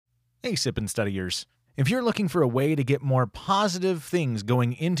Hey, Sip and Studiers. If you're looking for a way to get more positive things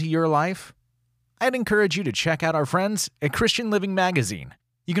going into your life, I'd encourage you to check out our friends at Christian Living Magazine.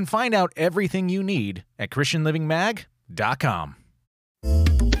 You can find out everything you need at ChristianLivingMag.com.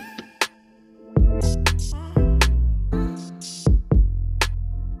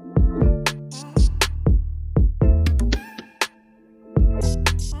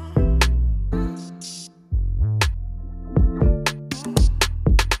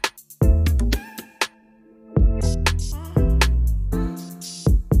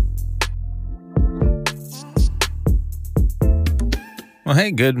 Well,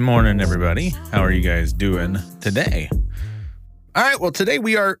 hey, good morning, everybody. How are you guys doing today? All right, well, today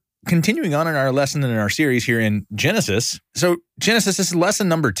we are continuing on in our lesson in our series here in Genesis. So Genesis, this is lesson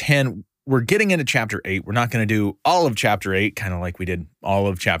number 10. We're getting into chapter 8. We're not going to do all of chapter 8, kind of like we did all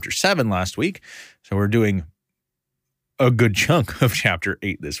of chapter 7 last week. So we're doing a good chunk of chapter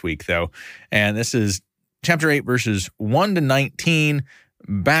 8 this week, though. And this is chapter 8, verses 1 to 19,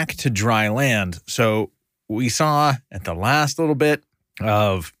 back to dry land. So we saw at the last little bit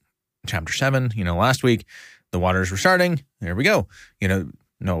of chapter 7, last week, the waters were starting. There we go.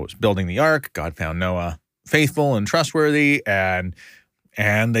 Noah was building the ark. God found Noah faithful and trustworthy, and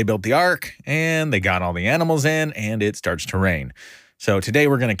they built the ark, and they got all the animals in, and it starts to rain. So today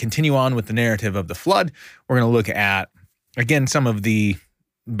we're going to continue on with the narrative of the flood. We're going to look at, again, some of the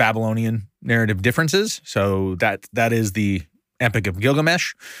Babylonian narrative differences. So that is the Epic of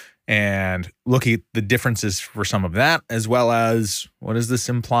Gilgamesh, and look at the differences for some of that, as well as what does this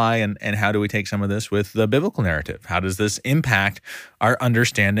imply and how do we take some of this with the biblical narrative? How does this impact our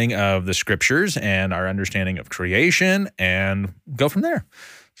understanding of the scriptures and our understanding of creation, and go from there?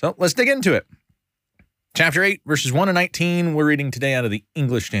 So let's dig into it. Chapter 8, verses 1 to 19, we're reading today out of the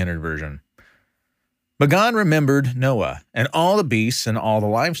English Standard Version. But God remembered Noah and all the beasts and all the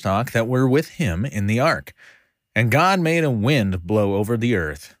livestock that were with him in the ark. And God made a wind blow over the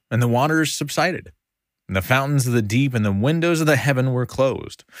earth, and the waters subsided. And the fountains of the deep and the windows of the heaven were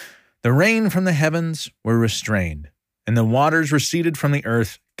closed. The rain from the heavens were restrained, and the waters receded from the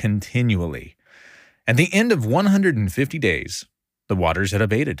earth continually. At the end of 150 days, the waters had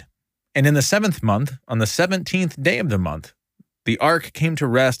abated. And in the 7th month, on the 17th day of the month, the ark came to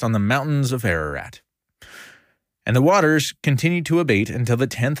rest on the mountains of Ararat. And the waters continued to abate until the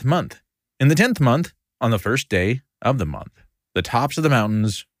 10th month. In the 10th month, on the 1st day of the month, the tops of the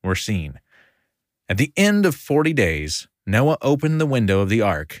mountains were seen. At the end of 40 days, Noah opened the window of the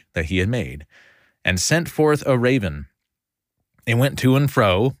ark that he had made, and sent forth a raven. It went to and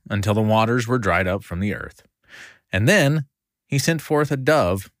fro until the waters were dried up from the earth. And then he sent forth a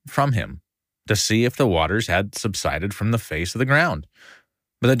dove from him, to see if the waters had subsided from the face of the ground.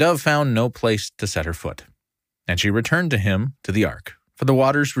 But the dove found no place to set her foot. And she returned to him to the ark, for the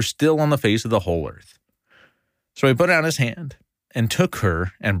waters were still on the face of the whole earth. So he put out his hand, and took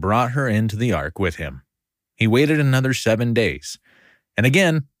her, and brought her into the ark with him. He waited another 7 days, and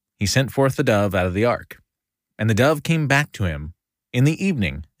again he sent forth the dove out of the ark. And the dove came back to him in the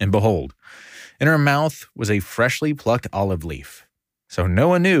evening, and behold, in her mouth was a freshly plucked olive leaf. So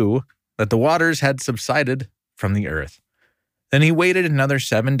Noah knew that the waters had subsided from the earth. Then he waited another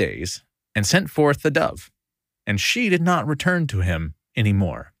 7 days, and sent forth the dove, and she did not return to him any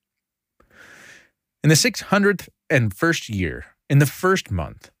more. In the 601st year, in the 1st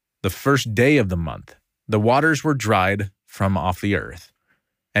month, the 1st day of the month, the waters were dried from off the earth.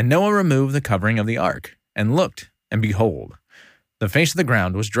 And Noah removed the covering of the ark, and looked, and behold, the face of the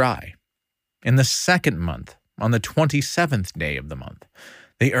ground was dry. In the 2nd month, on the 27th day of the month,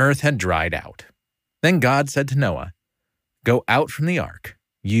 the earth had dried out. Then God said to Noah, "Go out from the ark,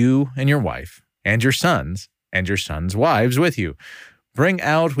 you and your wife, and your sons wives with you. Bring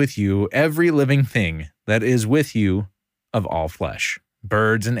out with you every living thing that is with you of all flesh,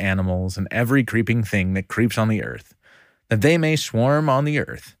 birds and animals, and every creeping thing that creeps on the earth, that they may swarm on the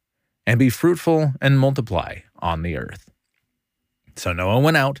earth, and be fruitful and multiply on the earth." So Noah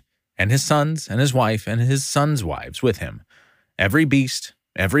went out, and his sons and his wife and his sons' wives with him, every beast,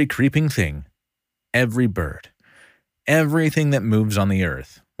 every creeping thing, every bird, everything that moves on the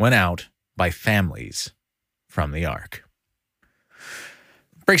earth went out by families from the ark.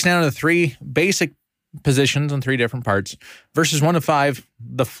 Breaks down into 3 basic positions on 3 different parts. Verses 1 to 5,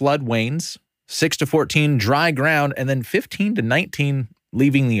 the flood wanes. 6 to 14, dry ground. And then 15 to 19,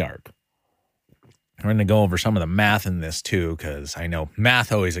 leaving the ark. We're going to go over some of the math in this too, because I know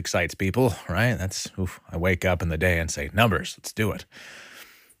math always excites people, right? I wake up in the day and say, numbers, let's do it.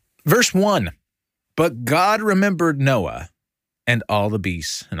 Verse 1, but God remembered Noah and all the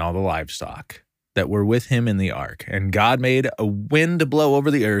beasts and all the livestock that were with him in the ark. And God made a wind to blow over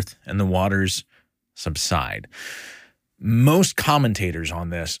the earth, and the waters subside. Most commentators on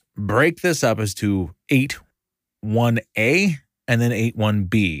this break this up as to 8.1a and then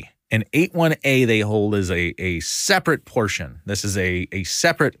 8.1b. And 8.1a they hold as a separate portion. This is a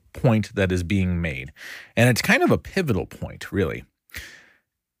separate point that is being made. And it's kind of a pivotal point, really.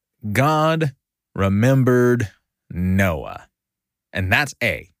 God remembered Noah. And that's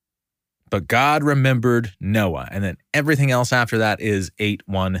A. But God remembered Noah. And then everything else after that is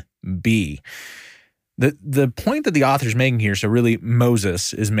 8.1b. The point that the author's making here, so really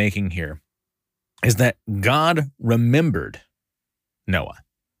Moses is making here, is that God remembered Noah.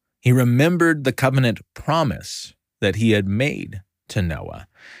 He remembered the covenant promise that he had made to Noah.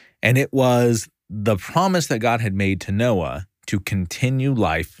 And it was the promise that God had made to Noah to continue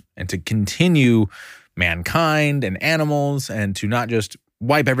life and to continue mankind and animals and to not just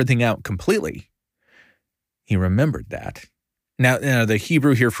wipe everything out completely. He remembered that. Now, the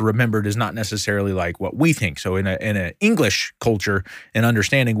Hebrew here for remembered is not necessarily like what we think. So in an English culture and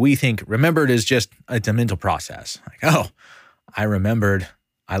understanding, we think remembered is just, it's a mental process. Like, oh, I remembered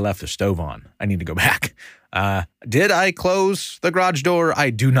I left the stove on. I need to go back. Did I close the garage door?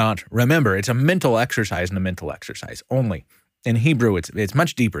 I do not remember. It's a mental exercise and a mental exercise only. In Hebrew, it's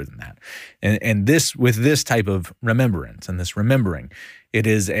much deeper than that. And this, with this type of remembrance and this remembering, it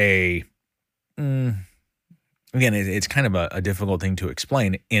is again, it's kind of a difficult thing to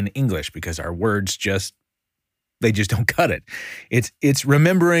explain in English because our words they just don't cut it. It's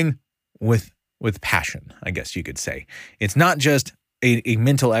remembering with passion, I guess you could say. It's not just a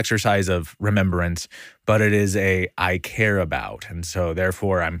mental exercise of remembrance, but it is I care about. And so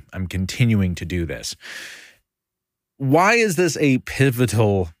therefore I'm continuing to do this. Why is this a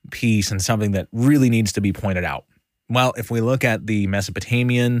pivotal piece and something that really needs to be pointed out? Well, if we look at the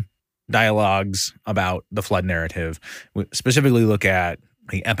Mesopotamian dialogues about the flood narrative, we specifically look at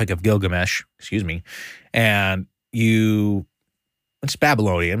the Epic of Gilgamesh, and it's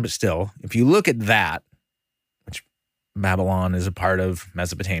Babylonian, but still, if you look at that, which Babylon is a part of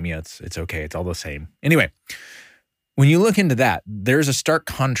Mesopotamia, it's okay, it's all the same. Anyway, when you look into that, there's a stark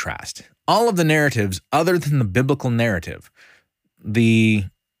contrast. All of the narratives, other than the biblical narrative, the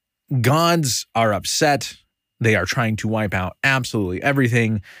gods are upset. They are trying to wipe out absolutely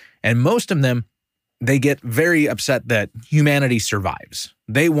everything. And most of them, they get very upset that humanity survives.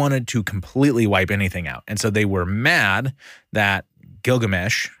 They wanted to completely wipe anything out. And so they were mad that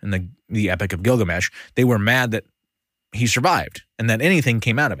Gilgamesh, in the Epic of Gilgamesh, they were mad that he survived and that anything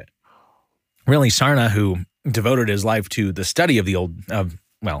came out of it. Really, Sarna, who devoted his life to the study of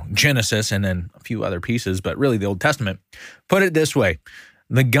Genesis and then a few other pieces, but really the Old Testament, put it this way.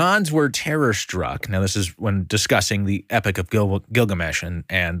 The gods were terror-struck. Now, this is when discussing the Epic of Gilgamesh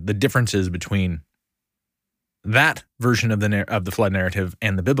and the differences between that version of the flood narrative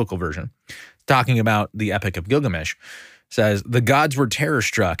and the biblical version. Talking about the Epic of Gilgamesh, says, the gods were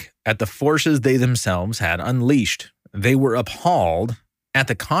terror-struck at the forces they themselves had unleashed. They were appalled at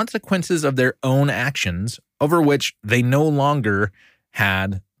the consequences of their own actions over which they no longer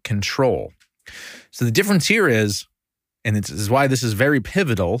had control. So the difference here is, and this is why this is very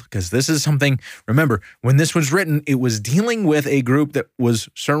pivotal, because this is something, remember, when this was written, it was dealing with a group that was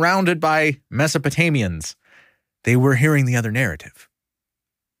surrounded by Mesopotamians. They were hearing the other narrative.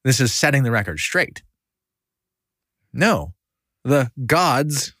 This is setting the record straight. No, the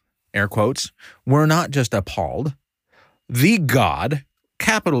gods, air quotes, were not just appalled. The God,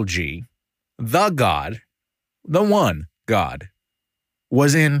 capital G, the God, the one God,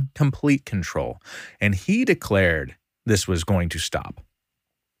 was in complete control. And he declared this was going to stop.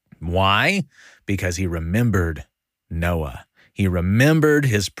 Why? Because he remembered Noah. He remembered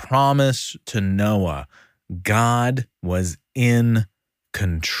his promise to Noah. God was in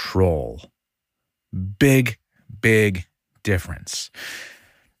control. Big, big difference.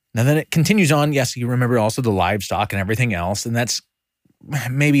 Now then it continues on. Yes, you remember also the livestock and everything else. And that's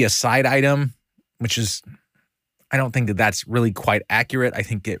maybe a side item, which is, I don't think that that's really quite accurate. I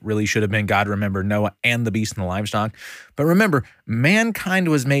think it really should have been God remembered Noah and the beast and the livestock. But remember, mankind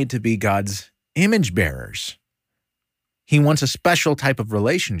was made to be God's image bearers. He wants a special type of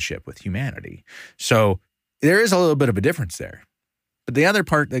relationship with humanity. So there is a little bit of a difference there. But the other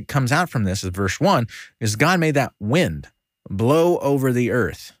part that comes out from this is verse 1, is God made that wind blow over the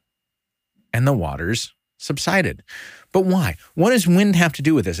earth, and the waters subsided. But why? What does wind have to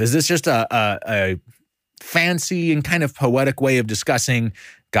do with this? Is this just a fancy and kind of poetic way of discussing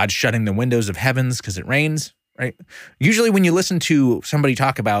God shutting the windows of heavens because it rains, right? Usually when you listen to somebody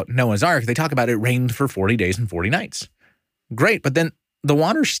talk about Noah's Ark, they talk about it rained for 40 days and 40 nights. Great, but then the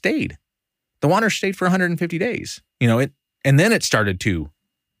water stayed. the water stayed for 150 days. And then it started to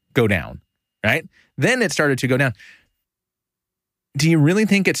go down, right? Then it started to go down. Do you really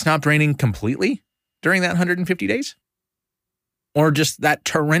think it stopped raining completely during that 150 days? Or just that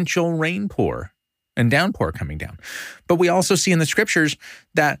torrential rainpour and downpour coming down? But we also see in the scriptures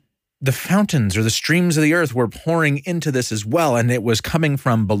that the fountains or the streams of the earth were pouring into this as well, and it was coming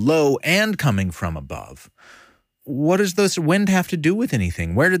from below and coming from above. What does this wind have to do with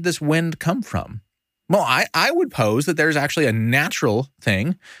anything? Where did this wind come from? Well, I would pose that there's actually a natural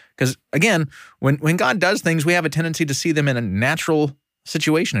thing, because again, when God does things, we have a tendency to see them in a natural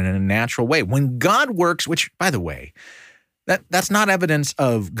situation, in a natural way. When God works, which, by the way, that's not evidence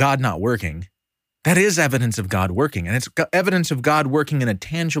of God not working. That is evidence of God working, and it's evidence of God working in a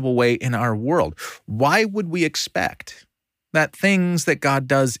tangible way in our world. Why would we expect that things that God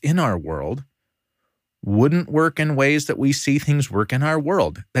does in our world wouldn't work in ways that we see things work in our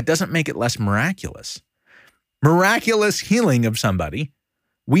world? That doesn't make it less miraculous. Miraculous healing of somebody,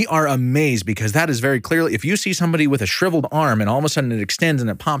 we are amazed because that is very clearly, if you see somebody with a shriveled arm and all of a sudden it extends and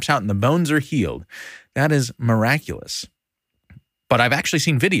it pops out and the bones are healed, that is miraculous. But I've actually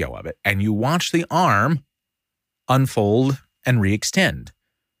seen video of it, and you watch the arm unfold and re-extend.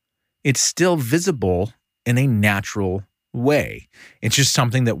 It's still visible in a natural way. It's just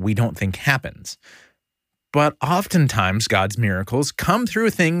something that we don't think happens. But oftentimes, God's miracles come through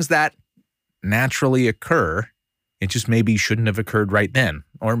things that naturally occur. It just maybe shouldn't have occurred right then.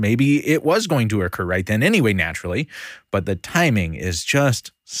 Or maybe it was going to occur right then anyway, naturally. But the timing is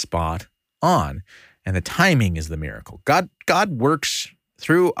just spot on. And the timing is the miracle. God works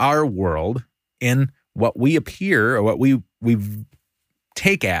through our world in what we appear or what we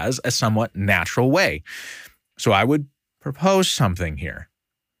take as a somewhat natural way. So I would propose something here.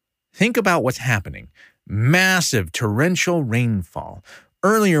 Think about what's happening. Massive torrential rainfall.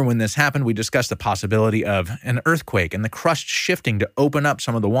 Earlier when this happened, we discussed the possibility of an earthquake and the crust shifting to open up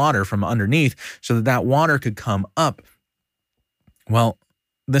some of the water from underneath so that that water could come up. Well,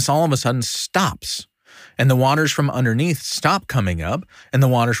 this all of a sudden stops, and the waters from underneath stop coming up, and the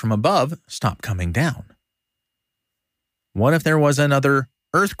waters from above stop coming down. What if there was another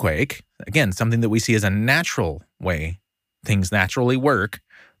earthquake? Again, something that we see as a natural way things naturally work,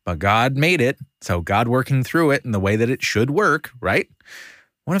 but God made it, so God working through it in the way that it should work, right?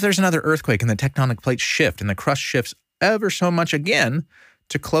 What if there's another earthquake and the tectonic plates shift and the crust shifts ever so much again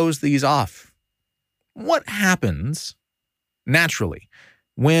to close these off? What happens naturally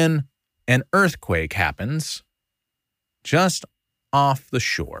when an earthquake happens just off the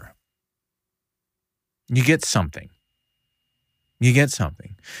shore? You get something. You get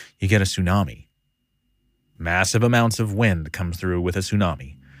something. You get a tsunami. Massive amounts of wind come through with a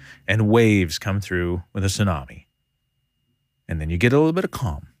tsunami, and waves come through with a tsunami. And then you get a little bit of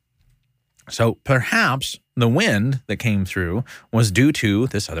calm. So perhaps the wind that came through was due to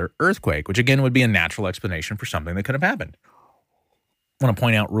this other earthquake, which again would be a natural explanation for something that could have happened. I want to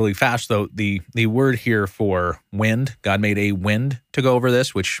point out really fast, though, the word here for wind, God made a wind to go over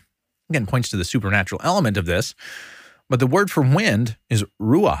this, which again points to the supernatural element of this. But the word for wind is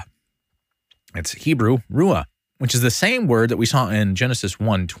ruah. It's Hebrew, ruah, which is the same word that we saw in Genesis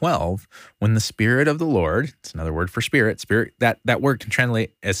 1:12, when the Spirit of the Lord, it's another word for spirit, that word can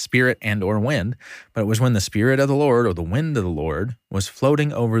translate as spirit and or wind, but it was when the Spirit of the Lord or the wind of the Lord was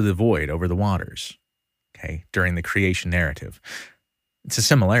floating over the void, over the waters, okay, during the creation narrative. It's a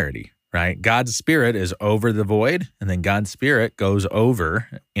similarity, right? God's Spirit is over the void, and then God's Spirit goes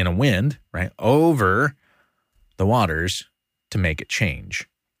over in a wind, right, over the waters to make it change.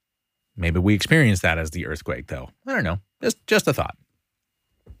 Maybe we experience that as the earthquake, though. I don't know. Just a thought.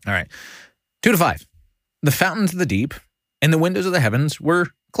 All right. 2 to 5. The fountains of the deep and the windows of the heavens were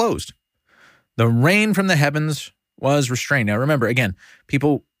closed. The rain from the heavens was restrained. Now, remember, again,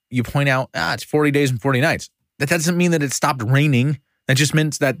 people, you point out, it's 40 days and 40 nights. That doesn't mean that it stopped raining. That just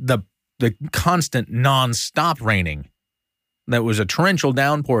means that the constant, nonstop raining, that was a torrential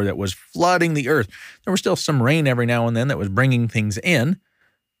downpour that was flooding the earth. There was still some rain every now and then that was bringing things in,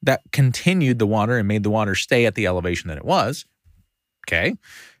 that continued the water and made the water stay at the elevation that it was. Okay,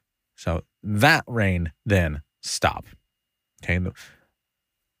 so that rain then stopped. Okay,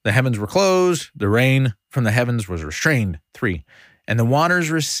 the heavens were closed, the rain from the heavens was restrained. 3, and the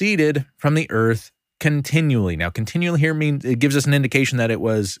waters receded from the earth continually. Now, continually here means it gives us an indication that it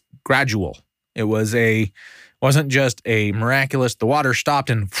was gradual. It wasn't just a miraculous, the water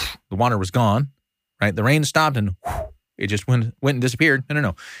stopped and the water was gone, right? The rain stopped and it just went and disappeared.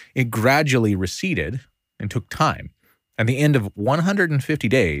 No. It gradually receded and took time. At the end of 150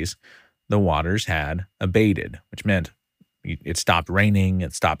 days, the waters had abated, which meant It stopped raining.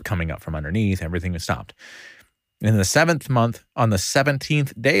 It stopped coming up from underneath. Everything was stopped. In the 7th month, on the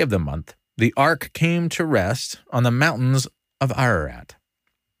 17th day of the month, the ark came to rest on the mountains of Ararat.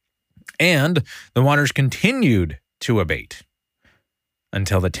 And the waters continued to abate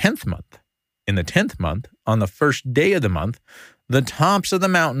until the 10th month. In the 10th month, on the first day of the month, the tops of the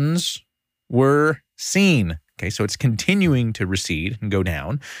mountains were seen. Okay, so it's continuing to recede and go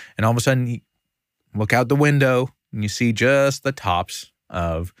down. And all of a sudden, you look out the window and you see just the tops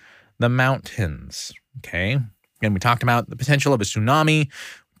of the mountains. Okay, and we talked about the potential of a tsunami,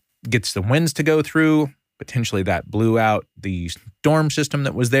 gets the winds to go through. Potentially that blew out the storm system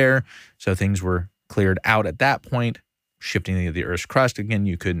that was there. So things were cleared out at that point. Shifting the Earth's crust, again,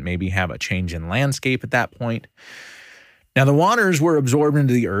 you could maybe have a change in landscape at that point. Now, the waters were absorbed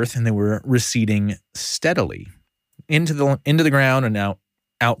into the earth, and they were receding steadily into the ground and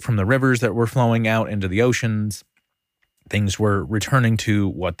out from the rivers that were flowing out into the oceans. Things were returning to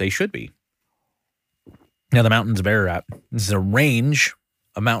what they should be. Now, the mountains of Ararat, this is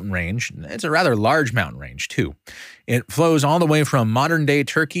a mountain range. It's a rather large mountain range, too. It flows all the way from modern-day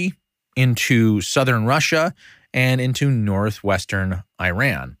Turkey into southern Russia and into northwestern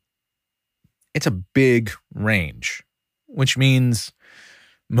Iran. It's a big range, which means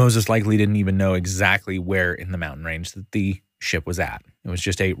Moses likely didn't even know exactly where in the mountain range that the ship was at. It was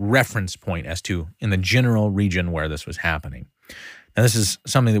just a reference point as to in the general region where this was happening. Now, this is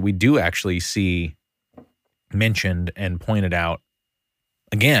something that we do actually see mentioned and pointed out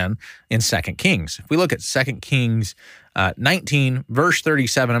again in 2 Kings. If we look at 2 Kings 19, verse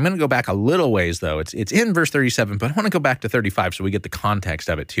 37, I'm going to go back a little ways, though. It's in verse 37, but I want to go back to 35 so we get the context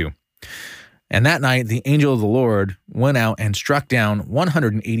of it, too. And that night, the angel of the Lord went out and struck down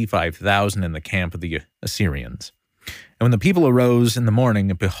 185,000 in the camp of the Assyrians. And when the people arose in the morning,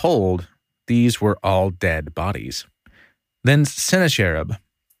 behold, these were all dead bodies. Then Sennacherib,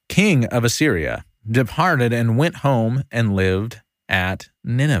 king of Assyria, departed and went home and lived at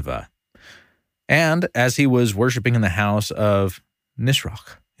Nineveh. And as he was worshiping in the house of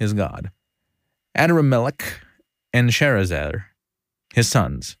Nisroch, his god, Adrammelech and Sharezer, his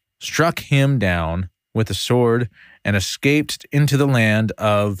sons, struck him down with a sword and escaped into the land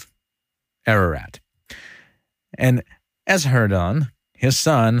of Ararat. And Esarhaddon, his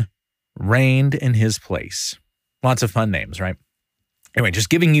son, reigned in his place. Lots of fun names, right? Anyway, just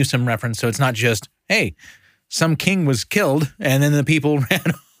giving you some reference, so it's not just, hey, some king was killed and then the people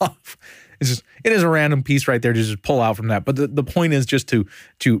ran off. It is a random piece right there to just pull out from that. But the point is just to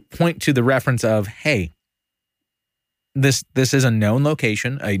point to the reference of, hey, this is a known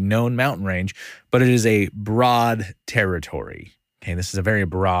location, a known mountain range, but it is a broad territory. Okay, this is a very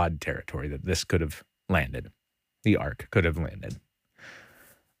broad territory that this could have landed. The ark could have landed.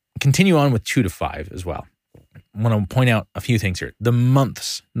 Continue on with 2 to 5 as well. I want to point out a few things here. The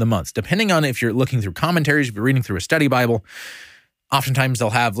months, depending on if you're looking through commentaries, if you're reading through a study Bible, oftentimes they'll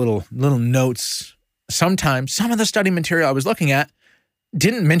have little notes. Sometimes some of the study material I was looking at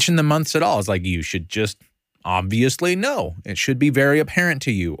didn't mention the months at all. It's like, you should just obviously know. It should be very apparent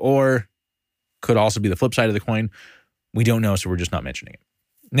to you. Or could also be the flip side of the coin. We don't know, so we're just not mentioning it.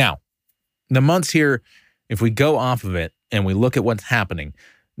 Now, the months here, if we go off of it and we look at what's happening,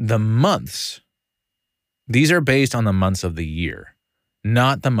 the months, these are based on the months of the year,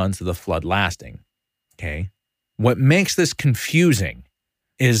 not the months of the flood lasting, okay? What makes this confusing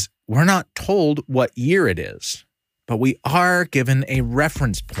is we're not told what year it is, but we are given a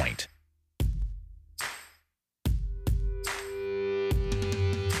reference point.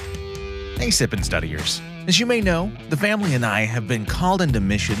 Hey, Sippin' Studiers. As you may know, the family and I have been called into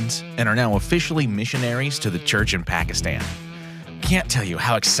missions and are now officially missionaries to the church in Pakistan. Can't tell you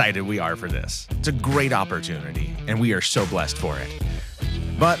how excited we are for this. It's a great opportunity, and we are so blessed for it.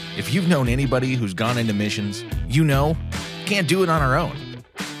 But if you've known anybody who's gone into missions, you know, can't do it on our own.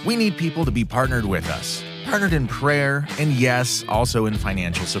 We need people to be partnered with us, partnered in prayer, and yes, also in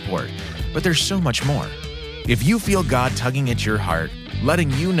financial support. But there's so much more. If you feel God tugging at your heart, letting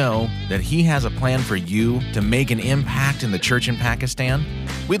you know that He has a plan for you to make an impact in the church in Pakistan,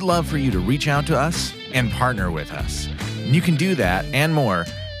 we'd love for you to reach out to us and partner with us. And you can do that and more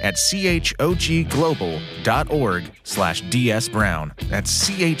at chogglobal.org/dsbrown. That's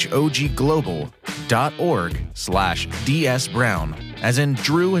chogglobal.org/dsbrown, as in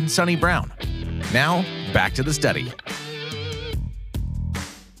Drew and Sonny Brown. Now, back to the study.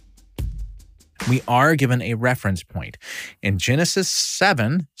 We are given a reference point. In Genesis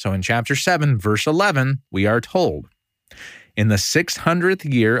 7, so in chapter 7, verse 11, we are told, in the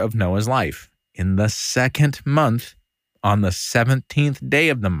 600th year of Noah's life, in the 2nd month, on the 17th day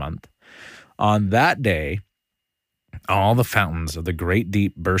of the month, on that day, All the fountains of the great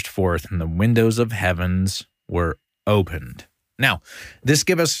deep burst forth, and the windows of heavens were opened. Now, this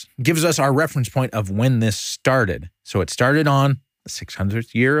gives us our reference point of when this started. So it started on the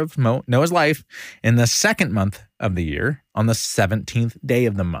 600th year of Noah's life, in the second month of the year, on the 17th day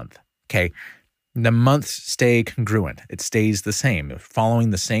of the month. Okay, the months stay congruent. It stays the same,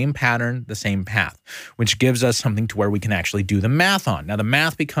 following the same pattern, the same path, which gives us something to where we can actually do the math on. Now, the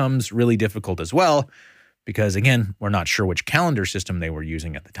math becomes really difficult as well, because again, we're not sure which calendar system they were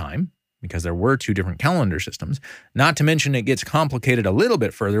using at the time, because there were two different calendar systems. Not to mention, it gets complicated a little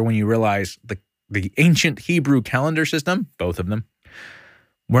bit further when you realize the ancient Hebrew calendar system, both of them,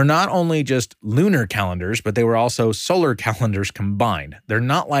 were not only just lunar calendars, but they were also solar calendars combined. They're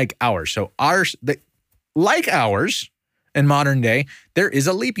not like ours. So like ours in modern day, there is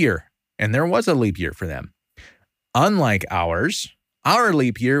a leap year, and there was a leap year for them. Unlike ours, our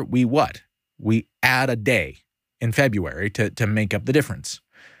leap year, we what? We add a day in February to make up the difference.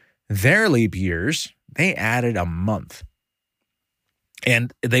 Their leap years, they added a month.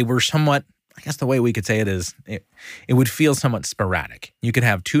 And they were somewhat, I guess the way we could say it is, it would feel somewhat sporadic. You could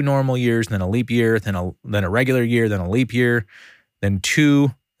have 2 normal years, then a leap year, then a regular year, then a leap year, then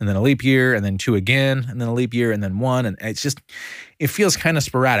 2, and then a leap year, and then 2 again, and then a leap year, and then 1. And it feels kind of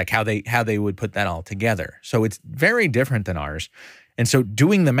sporadic how they would put that all together. So it's very different than ours. And so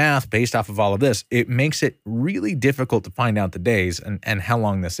doing the math based off of all of this, it makes it really difficult to find out the days and how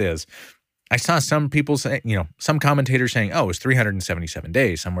long this is. I saw some people say, some commentators saying, oh, it's 377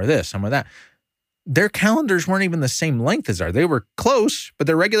 days, somewhere this, somewhere that. Their calendars weren't even the same length as ours. They were close, but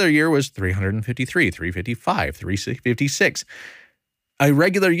their regular year was 353, 355, 356. A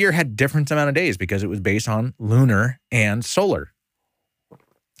regular year had different amount of days because it was based on lunar and solar.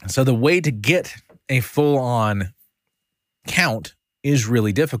 So the way to get a full-on count is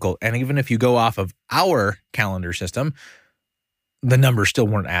really difficult. And even if you go off of our calendar system, the numbers still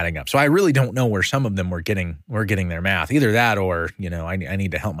weren't adding up. So I really don't know where some of them were getting their math. Either that or, I need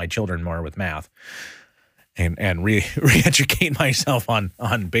to help my children more with math and re-educate myself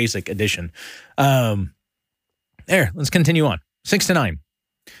on basic addition. Let's continue on. 6 to 9.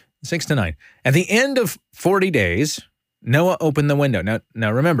 6 to 9. At the end of 40 days, Noah opened the window.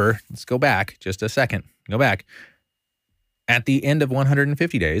 Now remember, let's go back just a second. Go back. At the end of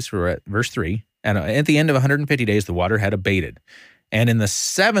 150 days, we're at verse 3, and at the end of 150 days, the water had abated. And in the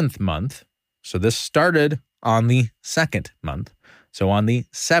 7th month, so this started on the 2nd month. So on the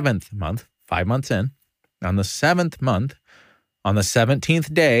 7th month, 5 months in, on the 7th month, on the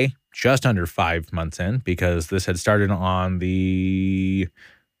 17th day, just under 5 months in, because this had started on the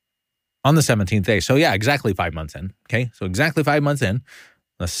 17th day. So yeah, exactly 5 months in. Okay, so exactly 5 months in.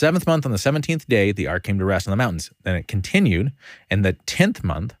 The 7th month, on the 17th day, the ark came to rest on the mountains. Then it continued in the 10th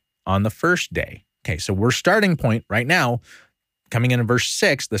month on the 1st day. Okay, so we're starting point right now, coming in verse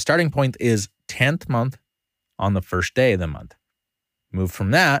 6, the starting point is 10th month on the 1st day of the month. Move from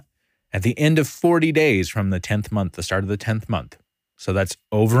that at the end of 40 days from the 10th month, the start of the 10th month. So that's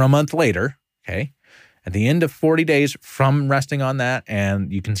over a month later, okay? At the end of 40 days from resting on that,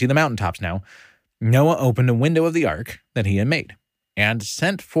 and you can see the mountaintops now, Noah opened a window of the ark that he had made and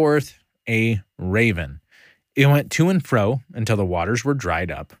sent forth a raven. It went to and fro until the waters were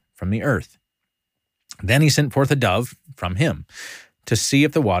dried up from the earth. Then he sent forth a dove from him to see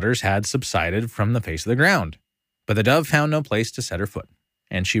if the waters had subsided from the face of the ground. But the dove found no place to set her foot,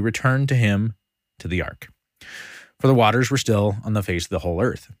 and she returned to him to the ark. For the waters were still on the face of the whole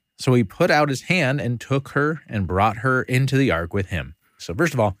earth. So he put out his hand and took her and brought her into the ark with him. So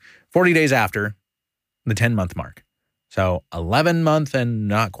first of all, 40 days after the 10-month mark. So 11 months and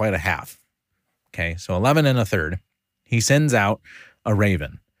not quite a half. Okay, so 11 and a third. He sends out a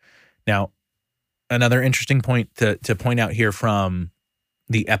raven. Now, another interesting point to point out here from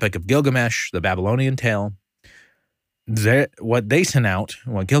the Epic of Gilgamesh, the Babylonian tale, what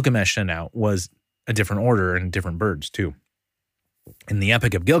Gilgamesh sent out was a different order and different birds too. In the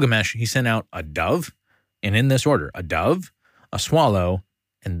Epic of Gilgamesh, he sent out a dove, and in this order, a dove, a swallow,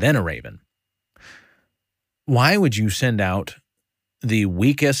 and then a raven. Why would you send out the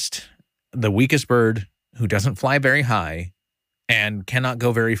weakest bird who doesn't fly very high and cannot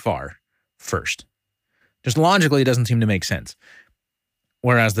go very far first? Just logically, it doesn't seem to make sense.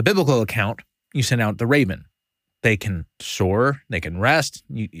 Whereas the biblical account, you send out the raven. They can soar, they can rest.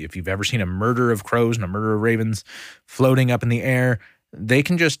 If you've ever seen a murder of crows and a murder of ravens floating up in the air, they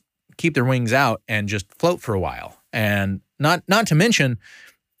can just keep their wings out and just float for a while. And not to mention,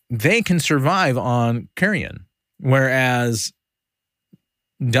 they can survive on carrion, whereas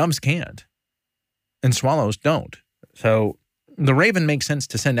doves can't and swallows don't. So the raven makes sense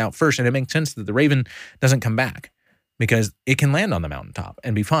to send out first, and it makes sense that the raven doesn't come back. because it can land on the mountaintop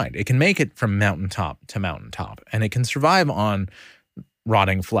and be fine. It can make it from mountaintop to mountaintop, and it can survive on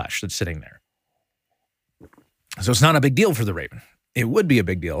rotting flesh that's sitting there. So it's not a big deal for the raven. It would be a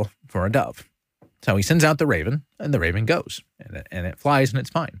big deal for a dove. So he sends out the raven, and the raven goes, and it flies, and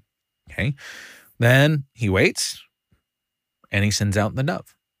it's fine. Okay. Then he waits, and he sends out the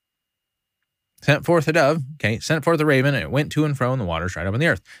dove. Sent forth the dove, okay, sent forth the raven, and it went to and fro, and the waters dried up on the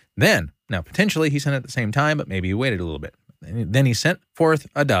earth. Then, now potentially he sent it at the same time, but maybe he waited a little bit. Then he sent forth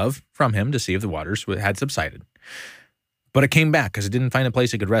a dove from him to see if the waters had subsided. But it came back because it didn't find a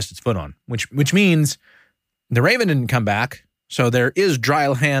place it could rest its foot on, which means the raven didn't come back. So there is dry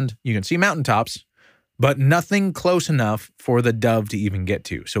land. You can see mountaintops, but nothing close enough for the dove to even get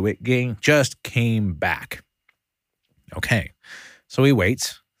to. So it just came back. Okay, so he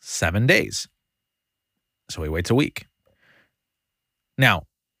waits 7 days. So he waits a week. Now,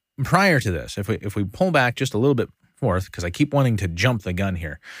 prior to this, if we pull back just a little bit forth, because I keep wanting to jump the gun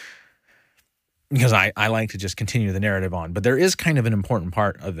here, because I like to just continue the narrative on, but there is kind of an important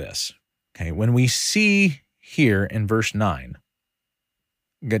part of this. Okay, when we see here in verse 9,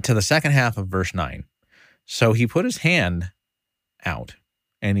 get to the second half of verse 9. So he put his hand out,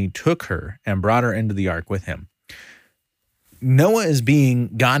 and he took her and brought her into the ark with him. Noah is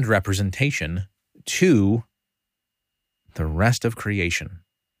being God's representation to the rest of creation.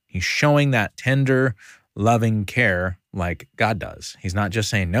 He's showing that tender, loving care like God does. He's not just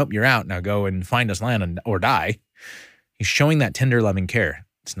saying, nope, you're out, now go and find us land or die. He's showing that tender, loving care.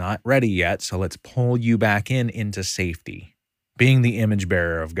 It's not ready yet, so let's pull you back into safety, being the image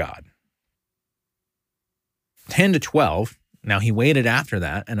bearer of God. 10 to 12, now he waited after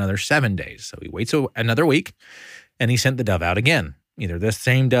that another 7 days. So he waits another week, and he sent the dove out again. Either this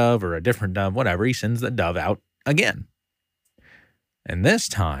same dove or a different dove, whatever, he sends the dove out again. And this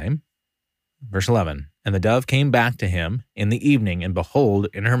time, verse 11, and the dove came back to him in the evening, and behold,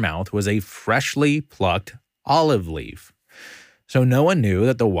 in her mouth was a freshly plucked olive leaf. So Noah knew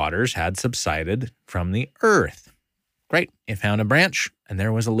that the waters had subsided from the earth. Great. It found a branch, and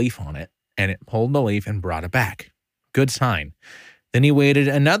there was a leaf on it, and it pulled the leaf and brought it back. Good sign. Then he waited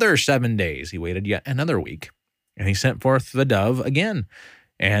another 7 days. He waited yet another week. And he sent forth the dove again,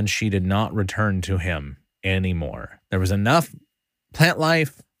 and she did not return to him anymore. There was enough plant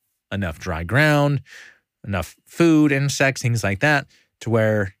life, enough dry ground, enough food, insects, things like that, to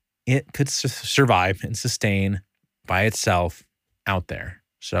where it could survive and sustain by itself out there.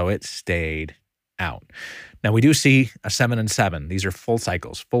 So it stayed out. Now, we do see a 7 and 7. These are full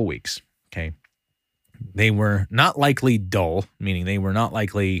cycles, full weeks, okay? They were not likely dull, meaning they were not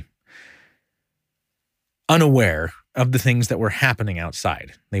likely unaware of the things that were happening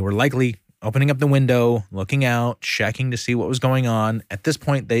outside. They were likely opening up the window, looking out, checking to see what was going on. At this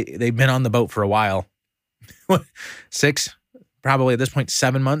point, they've been on the boat for a while. 6, probably at this point,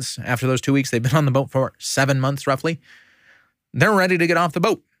 7 months after those 2 weeks. They've been on the boat for 7 months, roughly. They're ready to get off the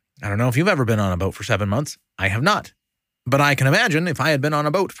boat. I don't know if you've ever been on a boat for 7 months. I have not. But I can imagine if I had been on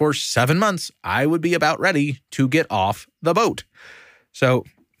a boat for 7 months, I would be about ready to get off the boat. So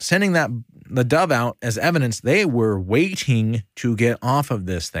sending the dove out as evidence, they were waiting to get off of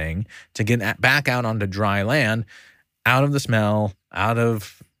this thing, to get back out onto dry land, out of the smell, out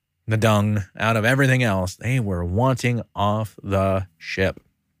of the dung, out of everything else. They were wanting off the ship.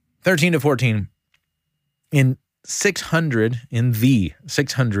 13 to 14, in the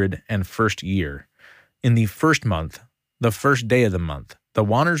 601st year, in the first month, the first day of the month, the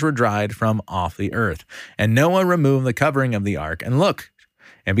waters were dried from off the earth. And Noah removed the covering of the ark and looked,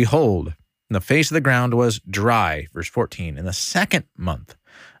 and behold, the face of the ground was dry. Verse 14, in the second month,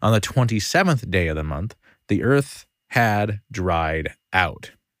 on the 27th day of the month, the earth had dried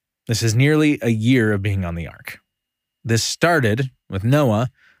out. This is nearly a year of being on the ark. This started with Noah,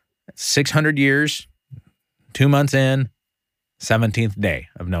 600 years, 2 months in, 17th day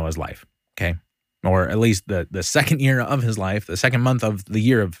of Noah's life, okay? Or at least the second year of his life, the second month of the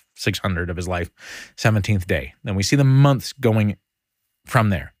year of 600 of his life, 17th day. Then we see the months going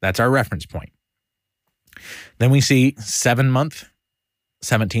from there. That's our reference point. Then we see 7 month,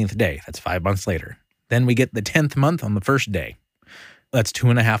 17th day. That's 5 months later. Then we get the 10th month on the first day. That's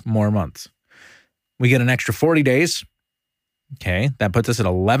 2.5 more months. We get an extra 40 days. Okay, that puts us at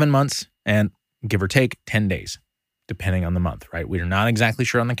 11 months and give or take 10 days, depending on the month, right? We're not exactly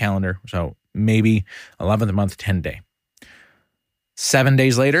sure on the calendar, so maybe 11th month, 10 day. 7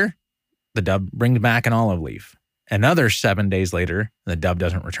 days later, the dove brings back an olive leaf. Another 7 days later, the dove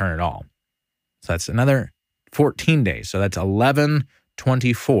doesn't return at all. So that's another 14 days. So that's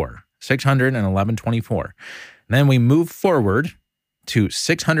 1124, 600 and 1124. And then we move forward to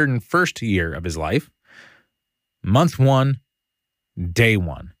 601st year of his life. month 1, day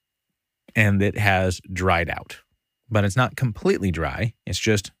 1, and it has dried out. But it's not completely dry. It's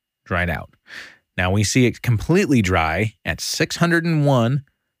just dried out. Now we see it completely dry at 601,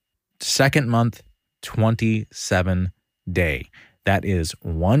 second month, 27 day. That is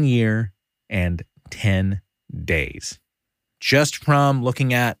 1 year and 10 days. Just from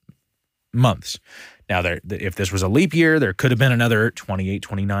looking at months. Now, if this was a leap year, there could have been another 28,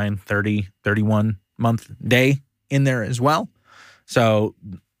 29, 30, 31 month day in there as well. So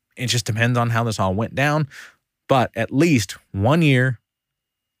it just depends on how this all went down. But at least 1 year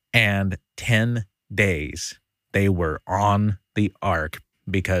and 10 days they were on the ark,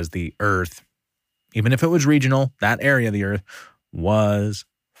 because the earth, even if it was regional, that area of the earth was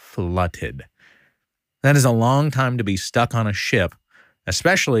flooded. That is a long time to be stuck on a ship,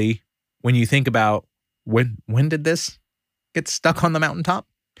 especially when you think about when did this get stuck on the mountaintop?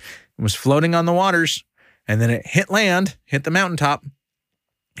 It was floating on the waters, and then it hit land, hit the mountaintop,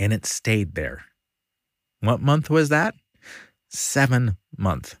 and it stayed there. What month was that? 7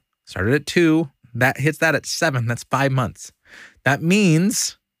 month. Started at 2. That hits that at 7. That's 5 months. That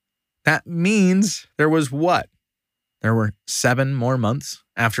means there was what? There were 7 more months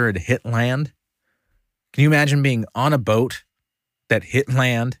after it hit land. Can you imagine being on a boat that hit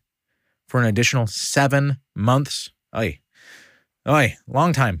land for an additional 7 months? Oy,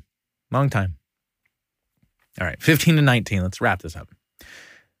 long time. All right, 15 to 19. Let's wrap this up.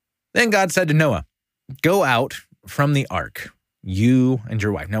 Then God said to Noah, "Go out from the ark, you and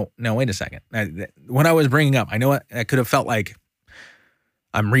your wife." No, wait a second. What I was bringing up, I know I could have felt like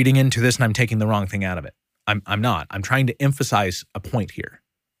I'm reading into this and I'm taking the wrong thing out of it. I'm not. I'm trying to emphasize a point here.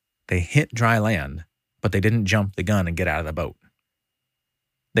 They hit dry land, but they didn't jump the gun and get out of the boat.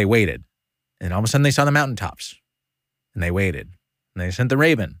 They waited. And all of a sudden they saw the mountaintops. And they waited. And they sent the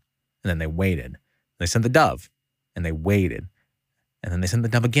raven. And then they waited. They sent the dove. And they waited. And then they sent the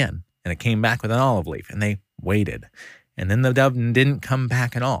dove again. And it came back with an olive leaf. And they waited. And then the dove didn't come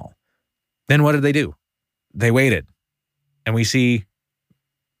back at all. Then what did they do? They waited. And we see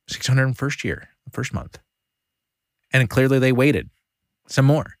 601st year, the first month. And clearly they waited some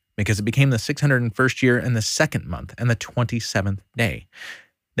more, because it became the 601st year and the second month and the 27th day.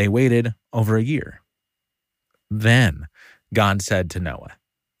 They waited over a year. Then God said to Noah,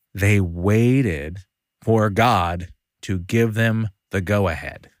 they waited for God to give them the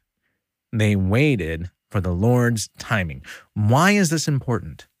go-ahead. They waited for the Lord's timing. Why is this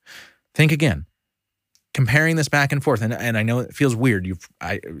important? Think again. Comparing this back and forth, and I know it feels weird.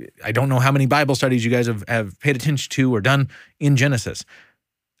 I don't know how many Bible studies you guys have paid attention to or done in Genesis.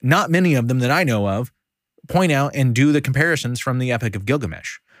 Not many of them that I know of point out and do the comparisons from the Epic of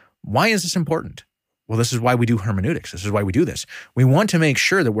Gilgamesh. Why is this important? Well, this is why we do hermeneutics. This is why we do this. We want to make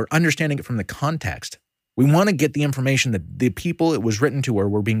sure that we're understanding it from the context. We want to get the information that the people it was written to or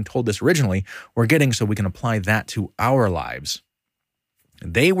were being told this originally were getting, so we can apply that to our lives.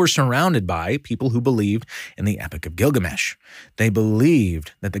 They were surrounded by people who believed in the Epic of Gilgamesh. They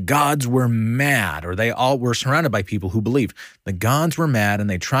believed that the gods were mad, or they all were surrounded by people who believed the gods were mad and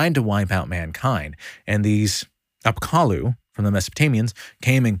they tried to wipe out mankind. And these Apkallu from the Mesopotamians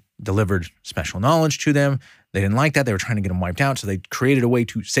came and delivered special knowledge to them. They didn't like that. They were trying to get them wiped out, so they created a way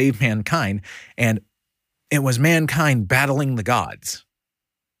to save mankind. And it was mankind battling the gods.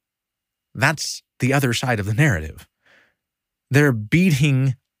 That's the other side of the narrative. They're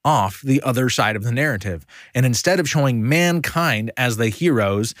beating off the other side of the narrative. And instead of showing mankind as the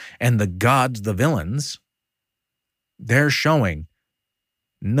heroes and the gods the villains, they're showing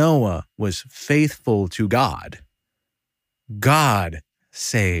Noah was faithful to God. God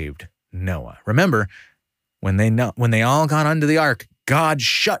saved Noah. Remember, when they all got onto the ark, God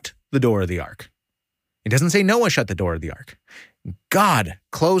shut the door of the ark. It doesn't say Noah shut the door of the ark. God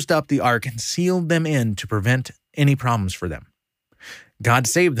closed up the ark and sealed them in to prevent any problems for them. God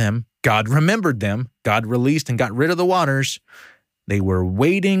saved them. God remembered them. God released and got rid of the waters. They were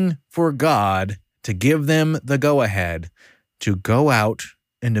waiting for God to give them the go-ahead to go out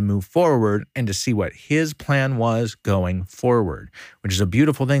and to move forward and to see what his plan was going forward, which is a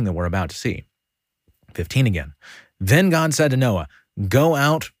beautiful thing that we're about to see. 15 again. Then God said to Noah, "Go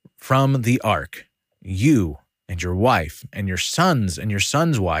out from the ark, you and your wife and your sons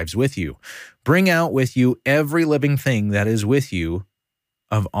wives with you. Bring out with you every living thing that is with you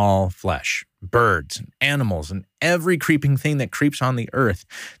of all flesh, birds and animals and every creeping thing that creeps on the earth,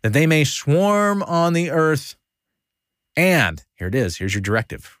 that they may swarm on the earth. And," here it is, here's your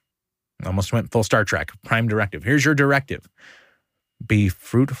directive. Almost went full Star Trek, prime directive. Here's your directive. "Be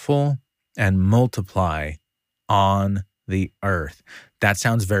fruitful and multiply on the earth." That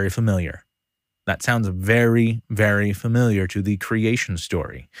sounds very familiar. That sounds very, very familiar to the creation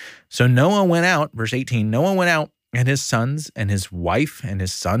story. So Noah went out, verse 18, Noah went out, and his sons and his wife and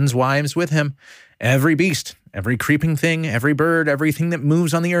his sons' wives with him, every beast, every creeping thing, every bird, everything that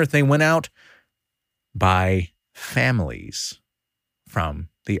moves on the earth. They went out by families from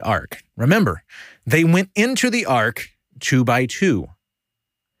the ark. Remember, they went into the ark 2 by 2.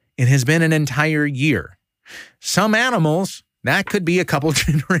 It has been an entire year. Some animals, that could be a couple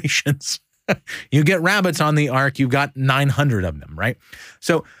generations. You get rabbits on the ark, you've got 900 of them, right?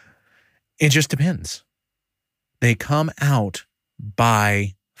 So it just depends. They come out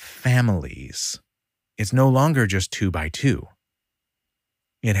by families. It's no longer just 2 by 2.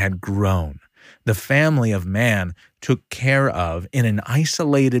 It had grown. The family of man took care of in an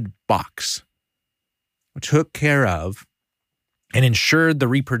isolated box, took care of and ensured the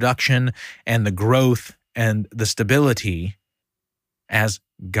reproduction and the growth and the stability as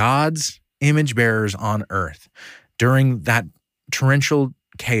God's image bearers on earth. During that torrential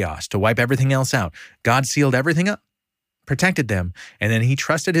chaos to wipe everything else out, God sealed everything up, protected them, and then he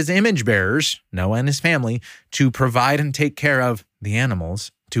trusted his image bearers, Noah and his family, to provide and take care of the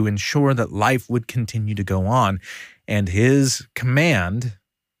animals to ensure that life would continue to go on. And his command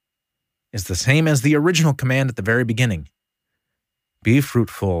is the same as the original command at the very beginning. Be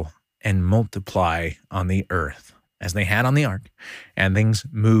fruitful and multiply on the earth, as they had on the ark, and things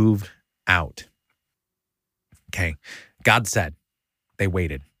moved out. Okay, God said, they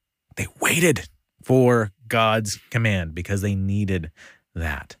waited. They waited for God's command because they needed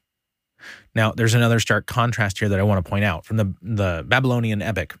that. Now, there's another stark contrast here that I want to point out from the Babylonian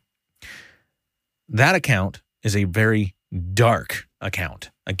epic. That account is a very dark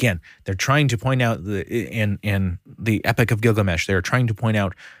account. Again, they're trying to point out in the Epic of Gilgamesh, they're trying to point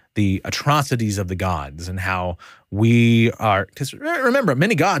out the atrocities of the gods and how we are, because remember,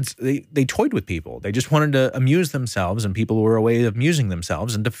 many gods, they toyed with people. They just wanted to amuse themselves, and people were a way of amusing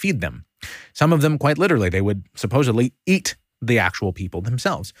themselves and to feed them. Some of them, quite literally, they would supposedly eat the actual people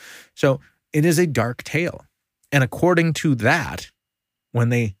themselves. So it is a dark tale. And according to that,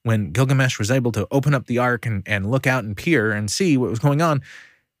 when Gilgamesh was able to open up the ark and look out and peer and see what was going on,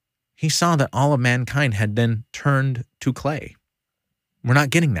 he saw that all of mankind had been turned to clay. We're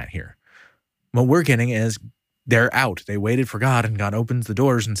not getting that here. What we're getting is they're out. They waited for God, and God opens the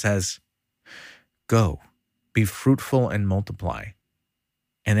doors and says, go, be fruitful and multiply.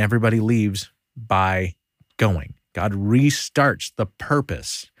 And everybody leaves by going. God restarts the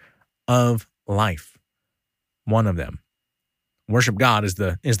purpose of life. One of them. Worship God is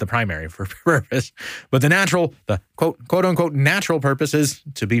the primary purpose, but the quote unquote natural purpose is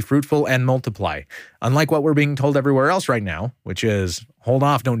to be fruitful and multiply. Unlike what we're being told everywhere else right now, which is hold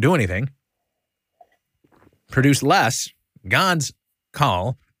off, don't do anything, produce less. God's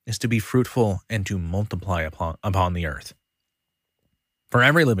call is to be fruitful and to multiply upon the earth for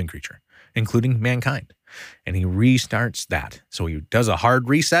every living creature, including mankind. And he restarts that. So he does a hard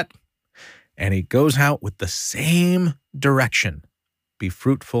reset, and he goes out with the same direction. Be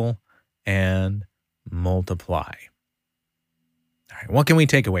fruitful and multiply. All right, what can we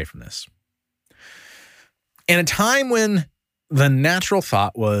take away from this? In a time when the natural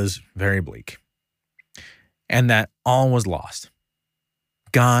thought was very bleak and that all was lost,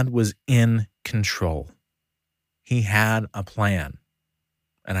 God was in control. He had a plan.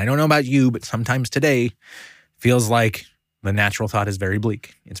 And I don't know about you, but sometimes today feels like the natural thought is very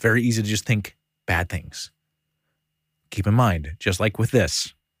bleak. It's very easy to just think bad things. Keep in mind, just like with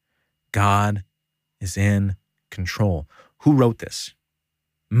this, God is in control. Who wrote this?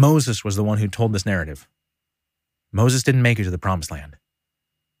 Moses was the one who told this narrative. Moses didn't make it to the promised land.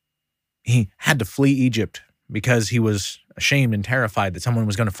 He had to flee Egypt because he was ashamed and terrified that someone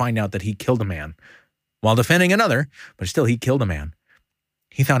was going to find out that he killed a man while defending another, but still he killed a man.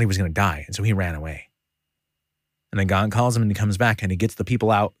 He thought he was going to die, and so he ran away. And then God calls him, and he comes back, and he gets the people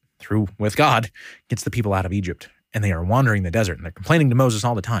out with God, gets the people out of Egypt, and they are wandering the desert, and they're complaining to Moses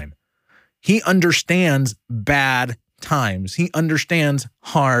all the time. He understands bad times. He understands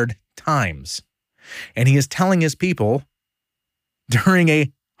hard times. And he is telling his people during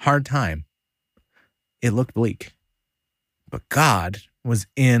a hard time, it looked bleak, but God was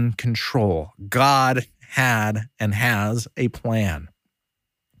in control. God had and has a plan.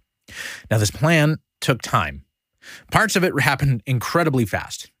 Now, this plan took time. Parts of it happened incredibly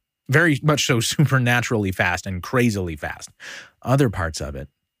fast, very much so supernaturally fast and crazily fast. Other parts of it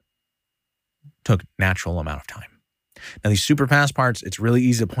took natural amount of time. Now, these super fast parts, it's really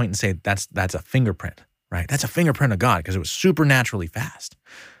easy to point and say that's a fingerprint, right? That's a fingerprint of God because it was supernaturally fast.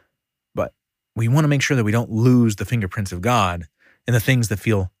 But we want to make sure that we don't lose the fingerprints of God in the things that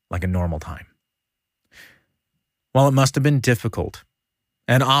feel like a normal time. While it must have been difficult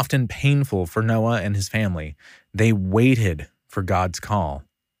and often painful for Noah and his family, they waited for God's call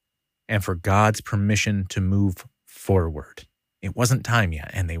and for God's permission to move forward. It wasn't time yet,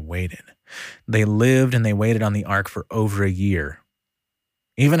 and they waited. They lived and they waited on the ark for over a year,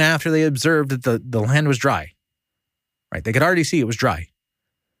 even after they observed that the land was dry. Right? They could already see it was dry.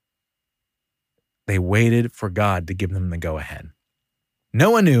 They waited for God to give them the go-ahead.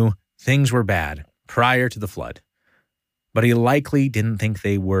 Noah knew things were bad prior to the flood, but he likely didn't think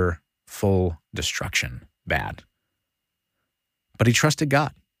they were full destruction bad. But he trusted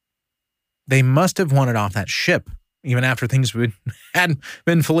God. They must have wanted off that ship even after things hadn't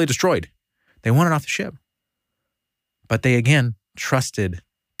been fully destroyed. They wanted off the ship. But they, again, trusted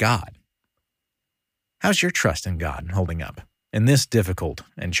God. How's your trust in God holding up in this difficult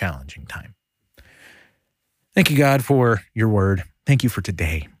and challenging time? Thank you, God, for your word. Thank you for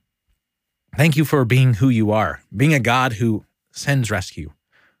today. Thank you for being who you are, being a God who sends rescue,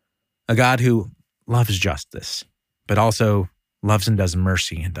 a God who loves justice, but also loves and does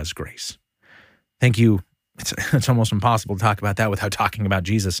mercy and does grace. Thank you. It's almost impossible to talk about that without talking about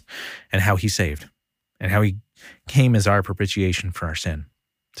Jesus and how he saved and how he came as our propitiation for our sin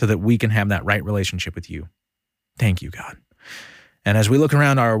so that we can have that right relationship with you. Thank you, God. And as we look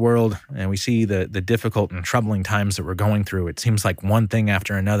around our world and we see the difficult and troubling times that we're going through, it seems like one thing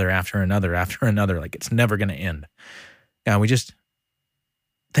after another, like it's never going to end. God, we just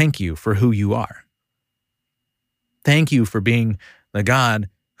thank you for who you are. Thank you for being the God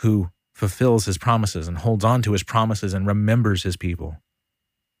who fulfills his promises and holds on to his promises and remembers his people.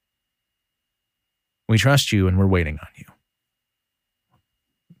 We trust you and we're waiting on you.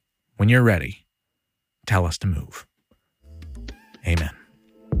 When you're ready, tell us to move. Amen.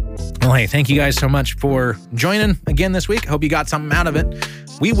 Well, hey, thank you guys so much for joining again this week. Hope you got something out of it.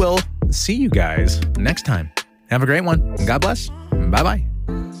 We will see you guys next time. Have a great one. God bless. Bye-bye.